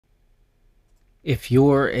If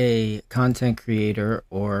you're a content creator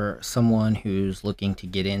or someone who's looking to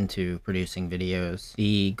get into producing videos,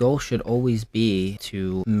 the goal should always be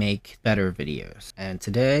to make better videos. And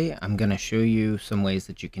today I'm going to show you some ways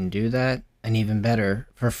that you can do that, and even better,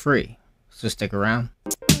 for free. So stick around.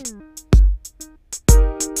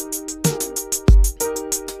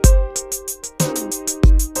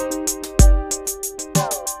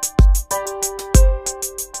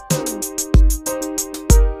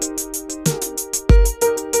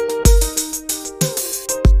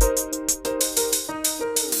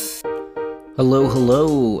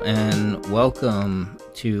 Hello, and welcome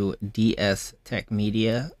to DS Tech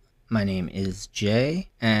Media. My name is Jay,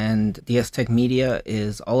 and DS Tech Media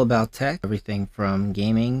is all about tech, everything from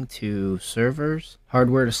gaming to servers,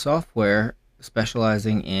 hardware to software,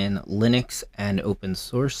 specializing in Linux and open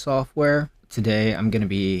source software. Today, I'm going to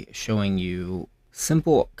be showing you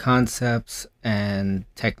simple concepts and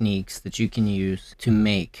techniques that you can use to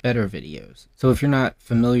make better videos. So if you're not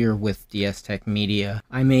familiar with DS Tech Media,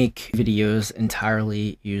 I make videos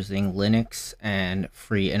entirely using Linux and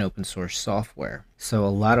free and open source software. So a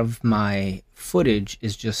lot of my footage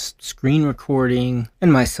is just screen recording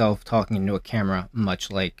and myself talking into a camera,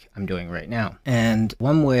 much like I'm doing right now. And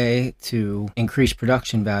one way to increase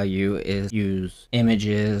production value is use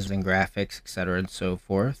images and graphics, etc. and so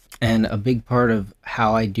forth. And a big part of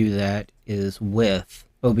how I do that is with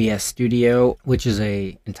OBS Studio, which is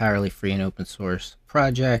a entirely free and open source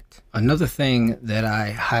project. Another thing that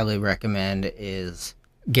I highly recommend is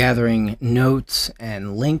gathering notes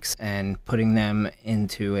and links and putting them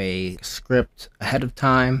into a script ahead of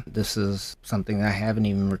time. This is something that I haven't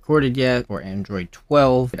even recorded yet for Android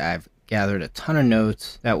 12. I've gathered a ton of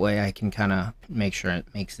notes. That way I can kind of make sure it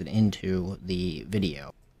makes it into the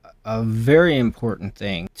video. A very important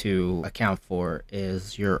thing to account for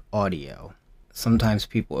is your audio. Sometimes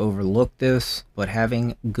people overlook this, but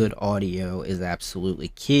having good audio is absolutely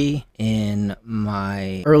key. In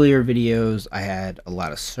my earlier videos, I had a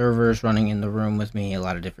lot of servers running in the room with me, a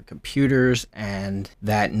lot of different computers, and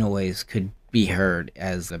that noise could be heard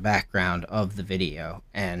as the background of the video.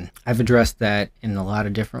 And I've addressed that in a lot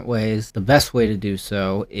of different ways. The best way to do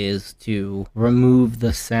so is to remove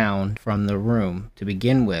the sound from the room to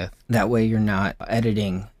begin with. That way you're not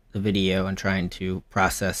editing the video and trying to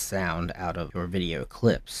process sound out of your video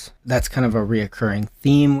clips. That's kind of a reoccurring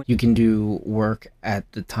theme. You can do work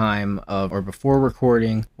at the time of or before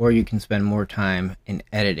recording, or you can spend more time in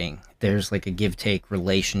editing. There's like a give-take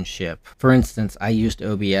relationship. For instance, I used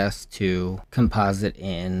OBS to composite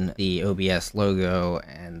in the OBS logo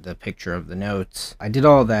and the picture of the notes. I did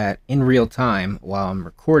all that in real time while I'm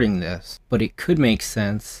recording this, but it could make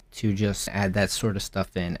sense to just add that sort of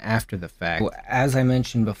stuff in after the fact. As I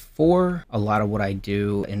mentioned before, a lot of what I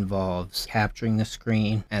do involves capturing the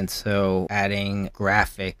screen, and so adding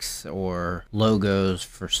graphics or logos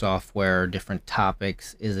for software or different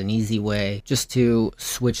topics is an easy way just to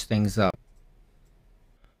switch things up.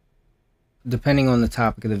 Depending on the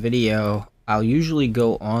topic of the video, I'll usually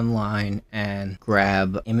go online and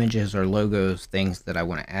grab images or logos, things that I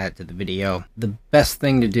want to add to the video. The best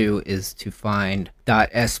thing to do is to find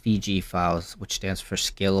 .svg files, which stands for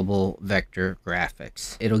Scalable Vector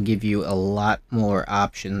Graphics. It'll give you a lot more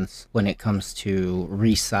options when it comes to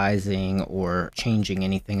resizing or changing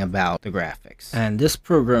anything about the graphics. And this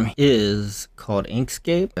program is called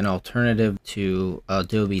Inkscape, an alternative to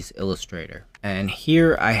Adobe's Illustrator. And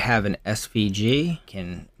here I have an SVG,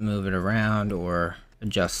 can move it around or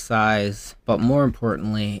adjust size, but more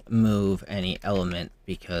importantly, move any element,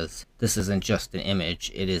 because this isn't just an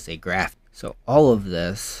image, it is a graphic. So all of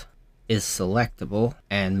this is selectable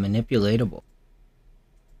and manipulatable.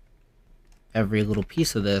 Every little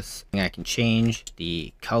piece of this, I can change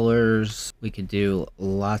the colors. We could do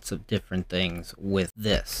lots of different things with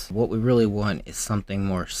this. What we really want is something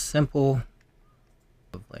more simple,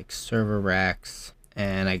 like server racks,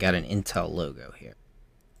 and I got an Intel logo here.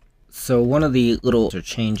 So one of the little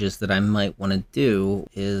changes that I might want to do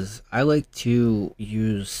is I like to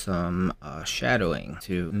use some shadowing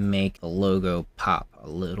to make the logo pop a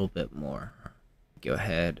little bit more. Go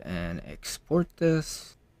ahead and export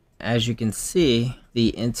this. As you can see,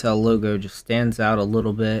 the Intel logo just stands out a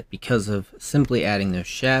little bit because of simply adding those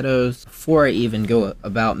shadows. Before I even go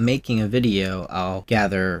about making a video, I'll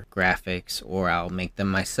gather graphics or I'll make them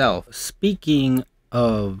myself. Speaking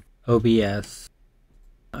of OBS,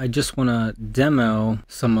 I just want to demo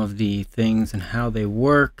some of the things and how they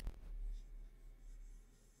work.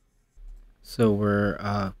 So we're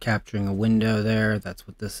capturing a window there. That's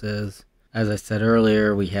what this is. As I said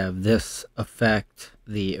earlier, we have this effect,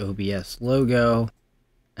 the OBS logo,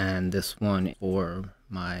 and this one for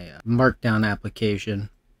my markdown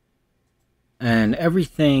application. And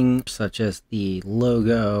everything such as the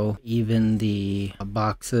logo, even the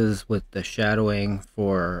boxes with the shadowing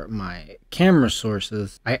for my camera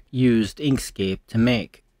sources, I used Inkscape to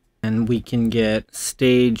make. And we can get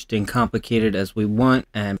staged and complicated as we want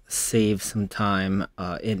and save some time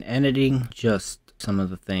in editing, just some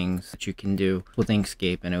of the things that you can do with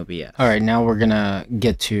Inkscape and OBS. Alright, now we're gonna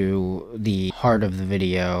get to the heart of the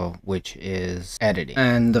video, which is editing.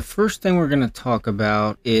 And the first thing we're gonna talk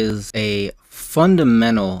about is a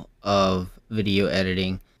fundamental of video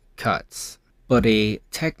editing: cuts. But a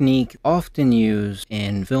technique often used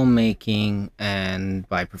in filmmaking and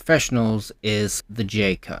by professionals is the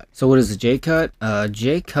J-cut. So what is a J-cut?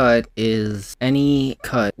 J-cut is any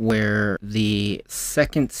cut where the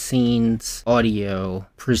second scene's audio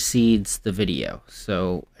precedes the video.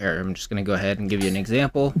 So here, I'm just going to go ahead and give you an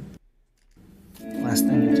example. Last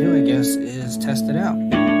thing to do, I guess, is test it out.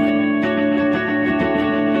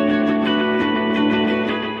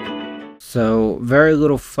 So very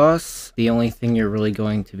little fuss. The only thing you're really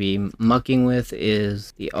going to be mucking with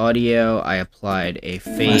is the audio. I applied a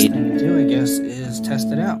fade. Last thing to do, I guess, is test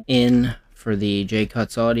it out in for the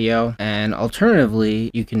J-Cuts audio. And alternatively,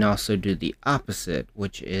 you can also do the opposite,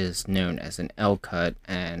 which is known as an L-cut,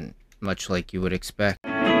 and much like you would expect.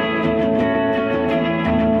 Alright,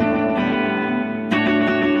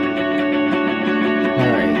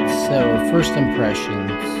 so first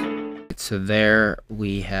impressions. So there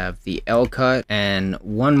we have the L cut, and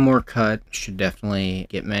one more cut should definitely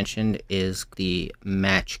get mentioned is the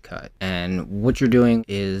match cut. And what you're doing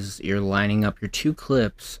is you're lining up your two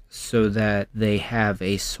clips so that they have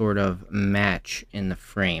a sort of match in the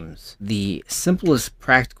frames. The simplest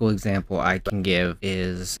practical example I can give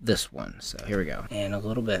is this one. So here we go. And a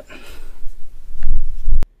little bit.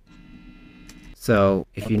 So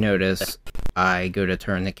if you notice, I go to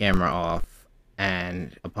turn the camera off,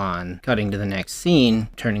 and upon cutting to the next scene,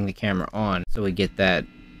 turning the camera on, so we get that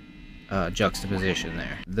juxtaposition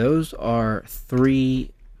there. Those are three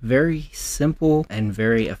very simple and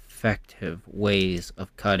very effective ways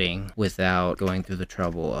of cutting without going through the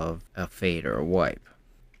trouble of a fade or a wipe.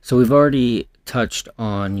 So we've already touched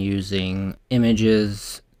on using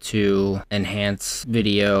images to enhance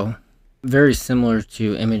video. Very similar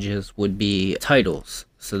to images would be titles.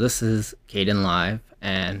 So this is Kdenlive,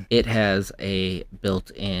 and it has a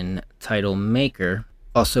built-in title maker.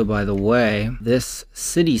 Also, by the way, this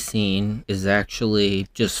city scene is actually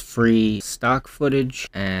just free stock footage,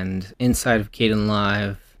 and inside of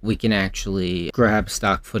Kdenlive we can actually grab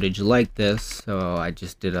stock footage like this. So I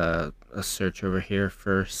just did a search over here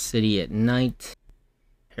for city at night.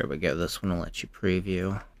 Here we go, this one will let you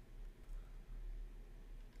preview.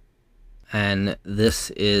 And this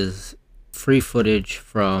is free footage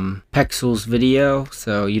from Pexels video,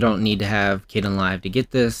 so you don't need to have Kdenlive to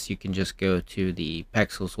get this. You can just go to the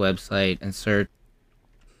Pexels website and search.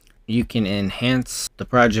 You can enhance the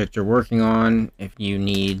project you're working on if you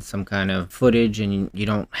need some kind of footage and you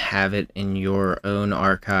don't have it in your own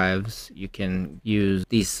archives. You can use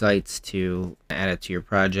these sites to add it to your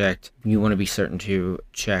project. You want to be certain to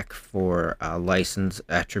check for license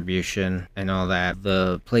attribution and all that.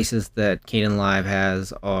 The places that Kdenlive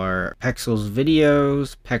has are Pexels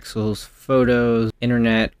videos, Pexels photos,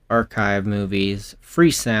 Internet Archive movies,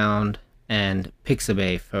 free sound, and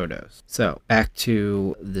Pixabay photos. So back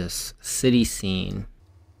to this city scene,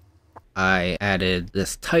 I added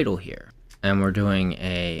this title here, and we're doing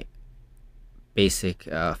a basic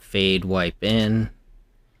fade wipe in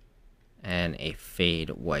and a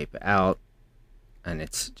fade wipe out, and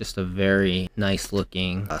it's just a very nice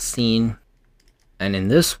looking scene. And in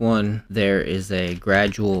this one there is a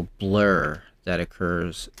gradual blur that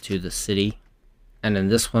occurs to the city. And in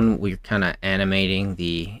this one, we're kind of animating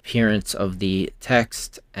the appearance of the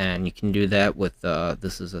text, and you can do that with,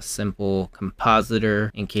 this is a simple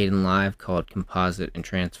compositor in Kdenlive called Composite and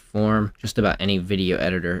Transform. Just about any video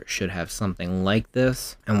editor should have something like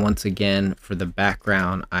this. And once again, for the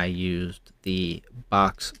background, I used the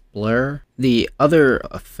box blur. The other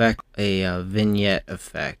effect, a vignette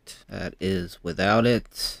effect, that is without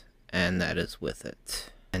it, and that is with it.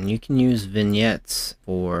 And you can use vignettes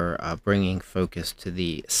for bringing focus to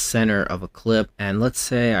the center of a clip. And let's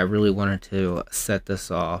say I really wanted to set this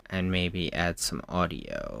off and maybe add some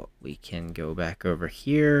audio. We can go back over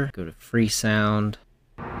here, go to free sound.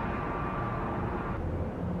 I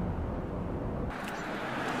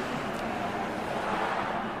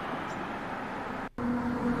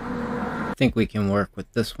think we can work with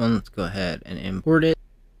this one. Let's go ahead and import it.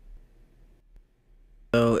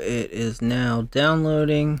 So it is now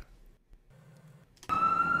downloading.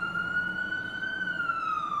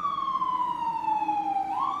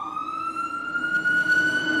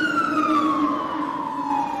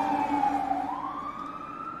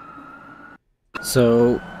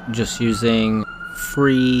 So just using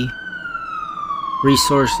free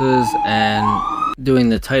resources and doing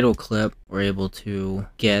the title clip, we're able to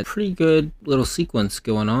get pretty good little sequence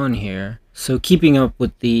going on here. So keeping up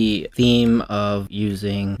with the theme of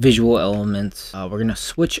using visual elements, we're going to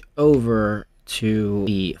switch over to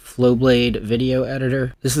the Flowblade video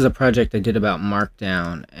editor. This is a project I did about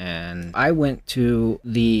Markdown, and I went to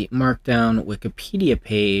the Markdown Wikipedia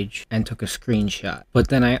page and took a screenshot. But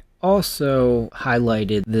then I also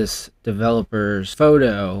highlighted this developer's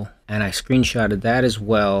photo and I screenshotted that as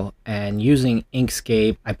well, and using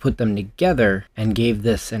Inkscape I put them together and gave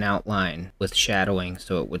this an outline with shadowing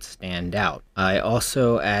so it would stand out. I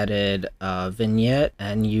also added a vignette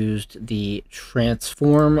and used the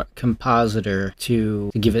transform compositor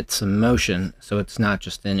to give it some motion so it's not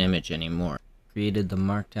just an image anymore. Created the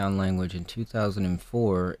Markdown language in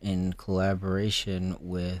 2004 in collaboration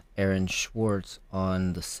with Aaron Schwartz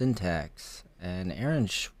on the syntax. And Aaron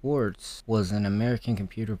Schwartz was an American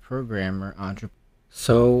computer programmer entrepreneur.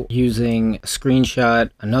 So using a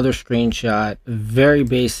screenshot, another screenshot, very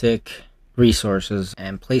basic resources,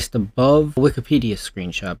 and placed above the Wikipedia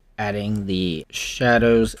screenshot, adding the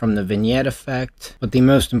shadows from the vignette effect. But the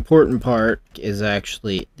most important part is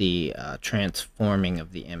actually the transforming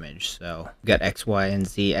of the image. So we've got X, Y, and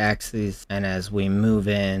Z axes, and as we move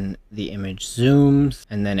in, the image zooms,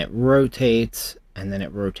 and then it rotates, and then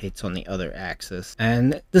it rotates on the other axis.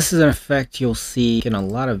 And this is an effect you'll see in a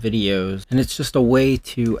lot of videos, and it's just a way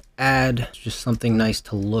to add just something nice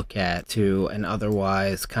to look at to an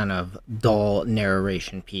otherwise kind of dull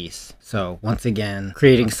narration piece. So once again,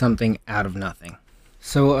 creating something out of nothing.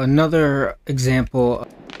 So another example,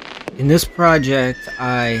 in this project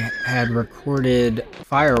I had recorded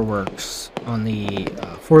fireworks on the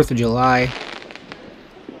 4th of July,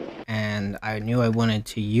 and I knew I wanted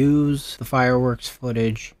to use the fireworks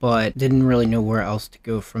footage, but didn't really know where else to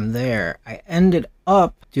go from there. I ended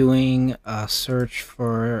up doing a search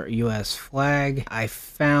for US flag. I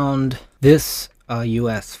found this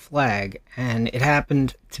US flag, and it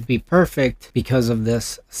happened to be perfect because of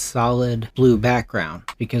this solid blue background,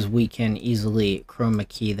 because we can easily chroma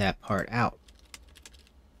key that part out.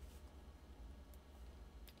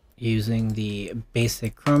 Using the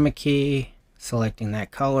basic chroma key, selecting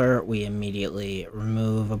that color, we immediately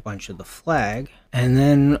remove a bunch of the flag, and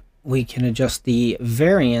then we can adjust the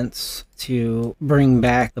variance to bring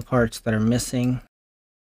back the parts that are missing.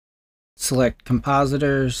 Select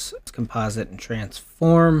compositors, composite and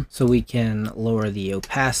transform, so we can lower the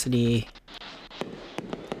opacity,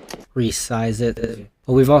 resize it.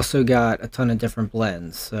 But we've also got a ton of different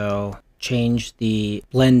blends, so change the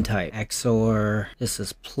blend type. XOR, this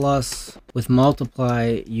is plus. With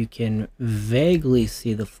multiply, you can vaguely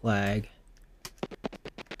see the flag.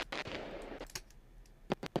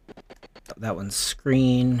 That one's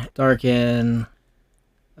screen, darken,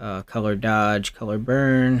 color dodge, color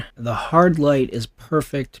burn. The hard light is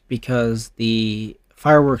perfect because the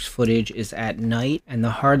fireworks footage is at night, and the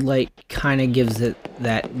hard light kind of gives it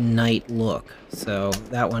that night look. So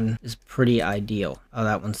that one is pretty ideal.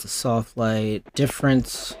 That one's the soft light.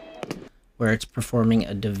 Difference, where it's performing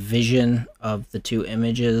a division of the two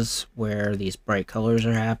images where these bright colors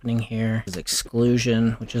are happening here. There's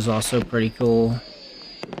exclusion, which is also pretty cool.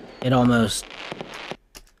 It almost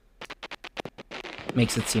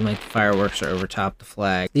makes it seem like the fireworks are over top the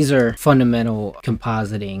flag. These are fundamental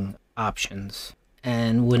compositing options.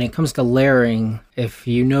 And when it comes to layering, if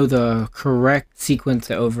you know the correct sequence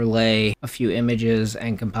to overlay a few images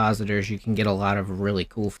and compositors, you can get a lot of really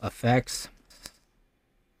cool effects.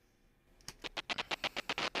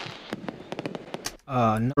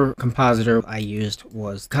 Another compositor I used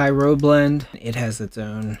was Cairo Blend. It has its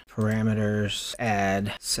own parameters: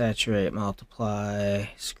 add, saturate, multiply,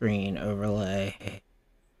 screen, overlay.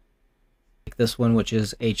 This one, which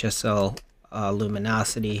is HSL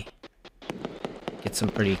luminosity. Get some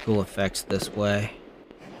pretty cool effects this way.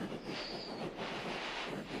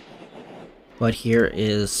 But here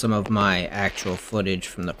is some of my actual footage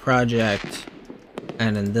from the project,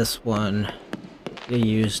 and in this one we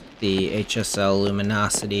used the HSL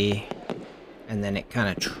luminosity, and then it kind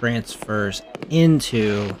of transfers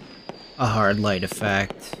into a hard light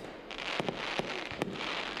effect,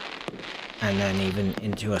 and then even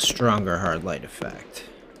into a stronger hard light effect.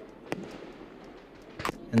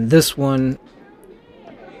 And this one,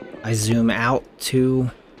 I zoom out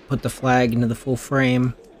to put the flag into the full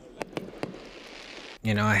frame,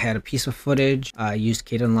 You know, I had a piece of footage. I used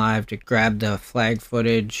Kdenlive to grab the flag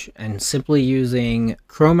footage, and simply using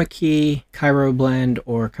chroma key, Cairo blend,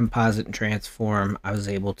 or composite and transform, I was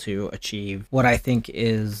able to achieve what I think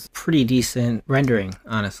is pretty decent rendering,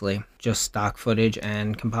 honestly. Just stock footage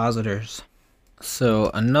and compositors. So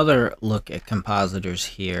another look at compositors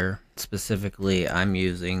here. Specifically, I'm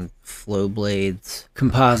using Flowblade's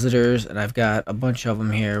compositors, and I've got a bunch of them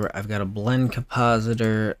here. I've got a blend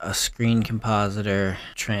compositor, a screen compositor,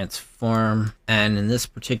 transform, and in this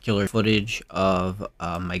particular footage of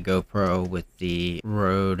my GoPro with the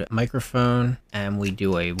Rode microphone, and we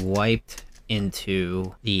do a wiped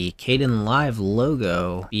into the Kdenlive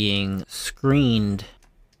logo being screened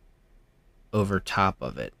over top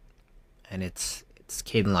of it. And it's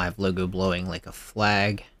Kdenlive logo blowing like a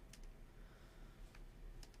flag,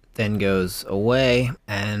 then goes away,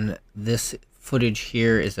 and this footage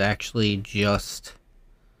here is actually just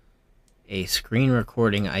a screen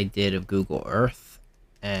recording I did of Google Earth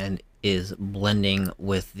and is blending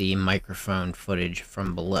with the microphone footage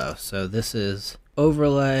from below. So this is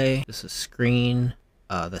overlay, this is screen,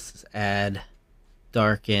 this is add,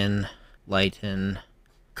 darken, lighten,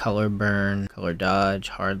 color burn, color dodge,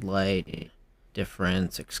 hard light,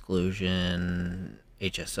 difference, exclusion,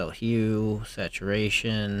 HSL hue,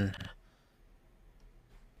 saturation,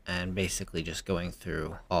 and basically just going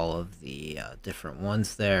through all of the different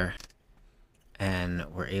ones there, and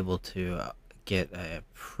we're able to get a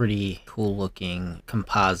pretty cool looking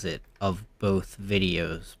composite of both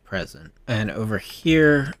videos present. And over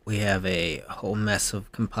here we have a whole mess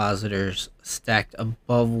of compositors stacked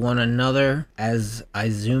above one another. As I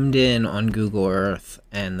zoomed in on Google Earth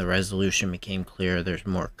and the resolution became clear, there's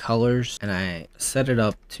more colors, and I set it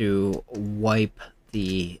up to wipe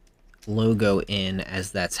the logo in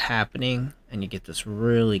as that's happening, and you get this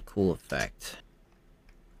really cool effect.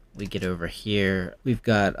 We get over here, we've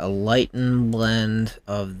got a lighten blend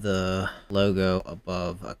of the logo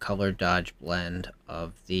above a color dodge blend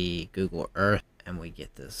of the Google Earth, and we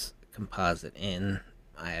get this composite in.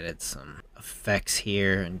 I added some effects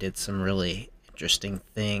here and did some really interesting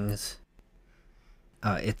things.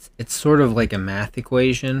 It's sort of like a math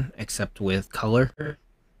equation except with color,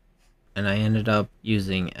 and I ended up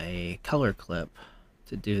using a color clip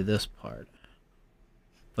to do this part.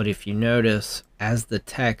 But if you notice, as the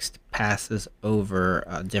text passes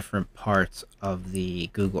over different parts of the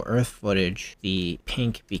Google Earth footage, the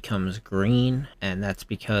pink becomes green, and that's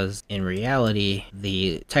because in reality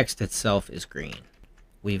the text itself is green.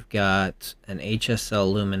 We've got an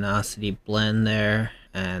HSL luminosity blend there,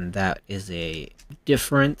 and that is a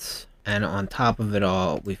difference. And on top of it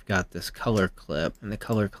all, we've got this color clip, and the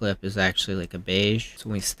color clip is actually like a beige. So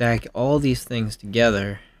when we stack all these things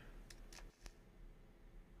together,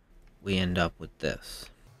 we end up with this.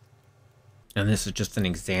 And this is just an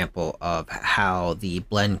example of how the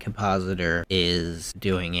blend compositor is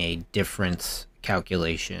doing a difference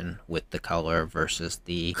calculation with the color versus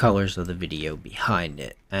the colors of the video behind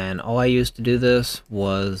it. And all I used to do this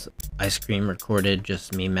was I screen recorded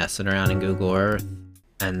just me messing around in Google Earth.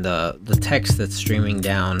 And the text that's streaming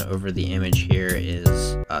down over the image here is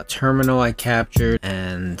a terminal I captured,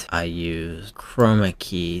 and I used chroma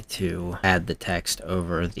key to add the text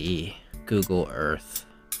over the Google Earth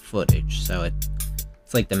footage. So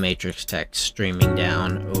it's like the matrix text streaming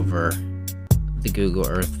down over the Google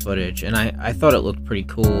Earth footage, and I thought it looked pretty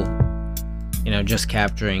cool, you know, just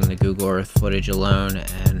capturing the Google Earth footage alone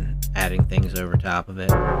and adding things over top of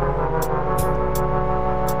it.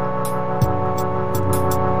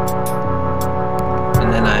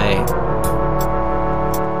 And then I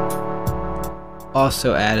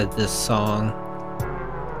also added this song,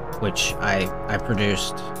 which I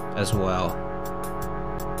produced as well.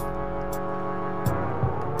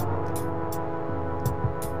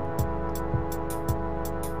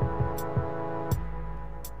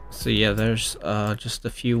 So yeah, there's just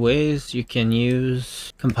a few ways you can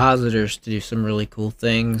use compositors to do some really cool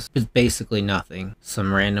things. It's basically nothing.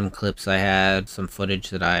 Some random clips I had, some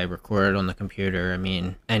footage that I recorded on the computer. I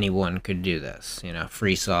mean, anyone could do this, you know,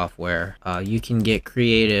 free software. You can get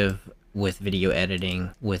creative with video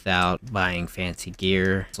editing without buying fancy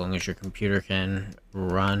gear, as long as your computer can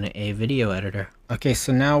run a video editor. Okay,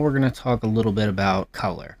 so now we're going to talk a little bit about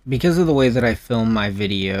color. Because of the way that I film my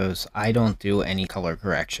videos, I don't do any color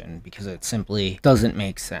correction because it simply doesn't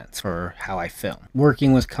make sense for how I film.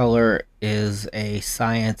 Working with color is a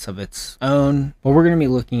science of its own, but we're going to be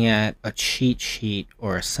looking at a cheat sheet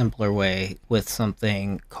or a simpler way with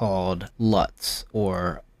something called LUTs,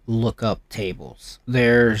 or lookup tables.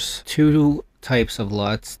 There's two types of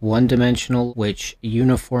LUTs. One-dimensional, which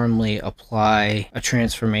uniformly apply a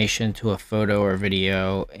transformation to a photo or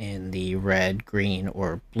video in the red, green,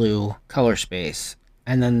 or blue color space.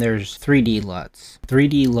 And then there's 3D LUTs.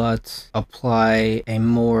 3D LUTs apply a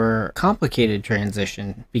more complicated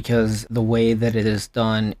transition because the way that it is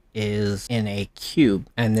done is in a cube.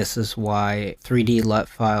 And this is why 3D LUT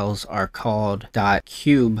files are called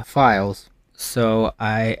 .cube files. So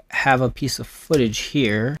I have a piece of footage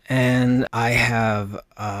here, and I have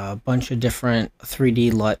a bunch of different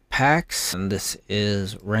 3D LUT packs. And this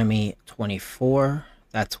is Remy 24.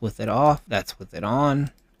 That's with it off, that's with it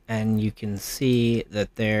on. And you can see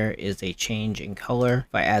that there is a change in color.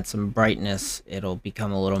 If I add some brightness, it'll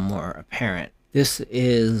become a little more apparent. This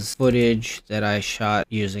is footage that I shot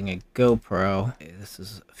using a GoPro. This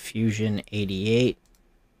is Fusion 88.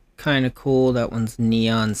 Kind of cool. That one's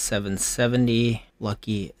Neon 770,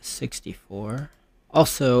 Lucky 64.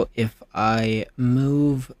 Also, if I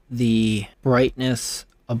move the brightness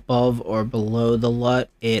above or below the LUT,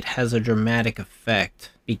 it has a dramatic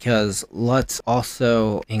effect because LUTs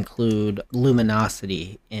also include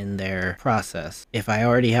luminosity in their process. If I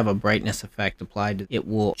already have a brightness effect applied, it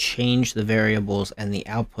will change the variables and the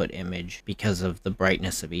output image because of the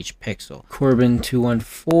brightness of each pixel. Corbin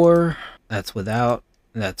 214, that's without,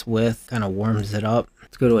 that's with, kind of warms it up.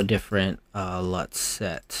 Let's go to a different LUT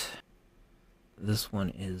set. This one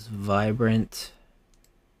is Vibrant.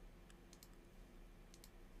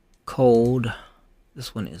 Cold.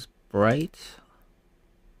 This one is Bright.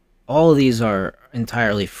 All of these are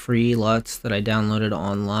entirely free LUTs that I downloaded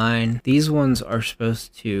online. These ones are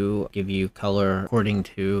supposed to give you color according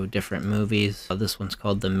to different movies. This one's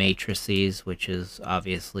called The Matrices, which is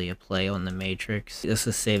obviously a play on The Matrix. This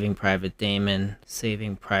is Saving Private Damon,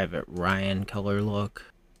 Saving Private Ryan color look,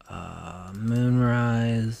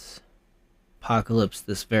 Moonrise, Apocalypse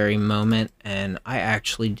This Very Moment, and I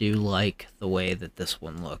actually do like the way that this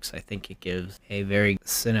one looks. I think it gives a very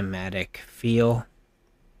cinematic feel.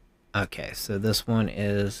 Okay, so this one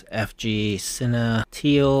is FG Cine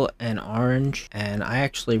Teal and Orange, and I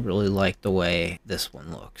actually really like the way this one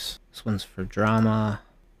looks. This one's for drama,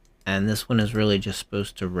 and this one is really just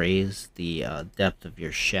supposed to raise the depth of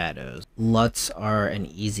your shadows. LUTs are an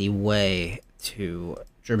easy way to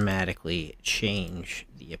dramatically change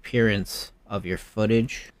the appearance of your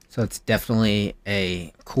footage, so it's definitely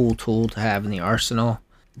a cool tool to have in the arsenal.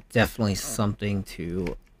 Definitely something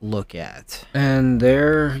to look at. And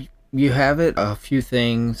there you have it, a few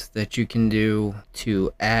things that you can do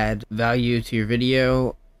to add value to your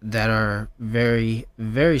video that are very,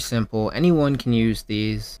 very simple. Anyone can use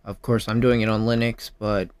these. Of course, I'm doing it on Linux,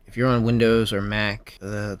 but if you're on Windows or Mac,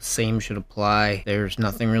 the same should apply. There's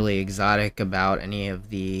nothing really exotic about any of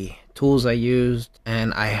the tools I used,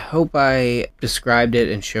 and I hope I described it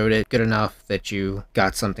and showed it good enough that you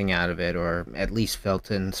got something out of it, or at least felt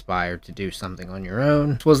inspired to do something on your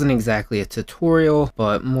own. This wasn't exactly a tutorial,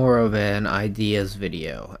 but more of an ideas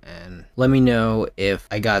video, and let me know if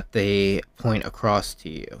I got the point across to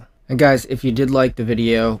you. And guys, if you did like the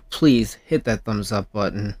video, please hit that thumbs up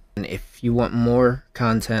button. And if you want more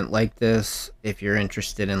content like this, if you're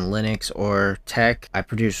interested in Linux or tech, I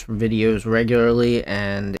produce videos regularly,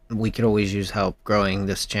 and we could always use help growing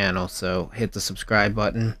this channel, so hit the subscribe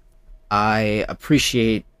button. I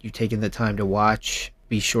appreciate you taking the time to watch.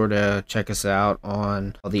 Be sure to check us out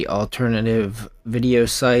on all the alternative video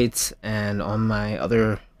sites and on my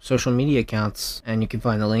other social media accounts, and you can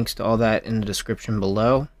find the links to all that in the description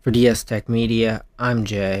below. For DS Tech Media, I'm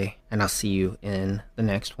Jay, and I'll see you in the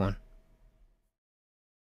next one.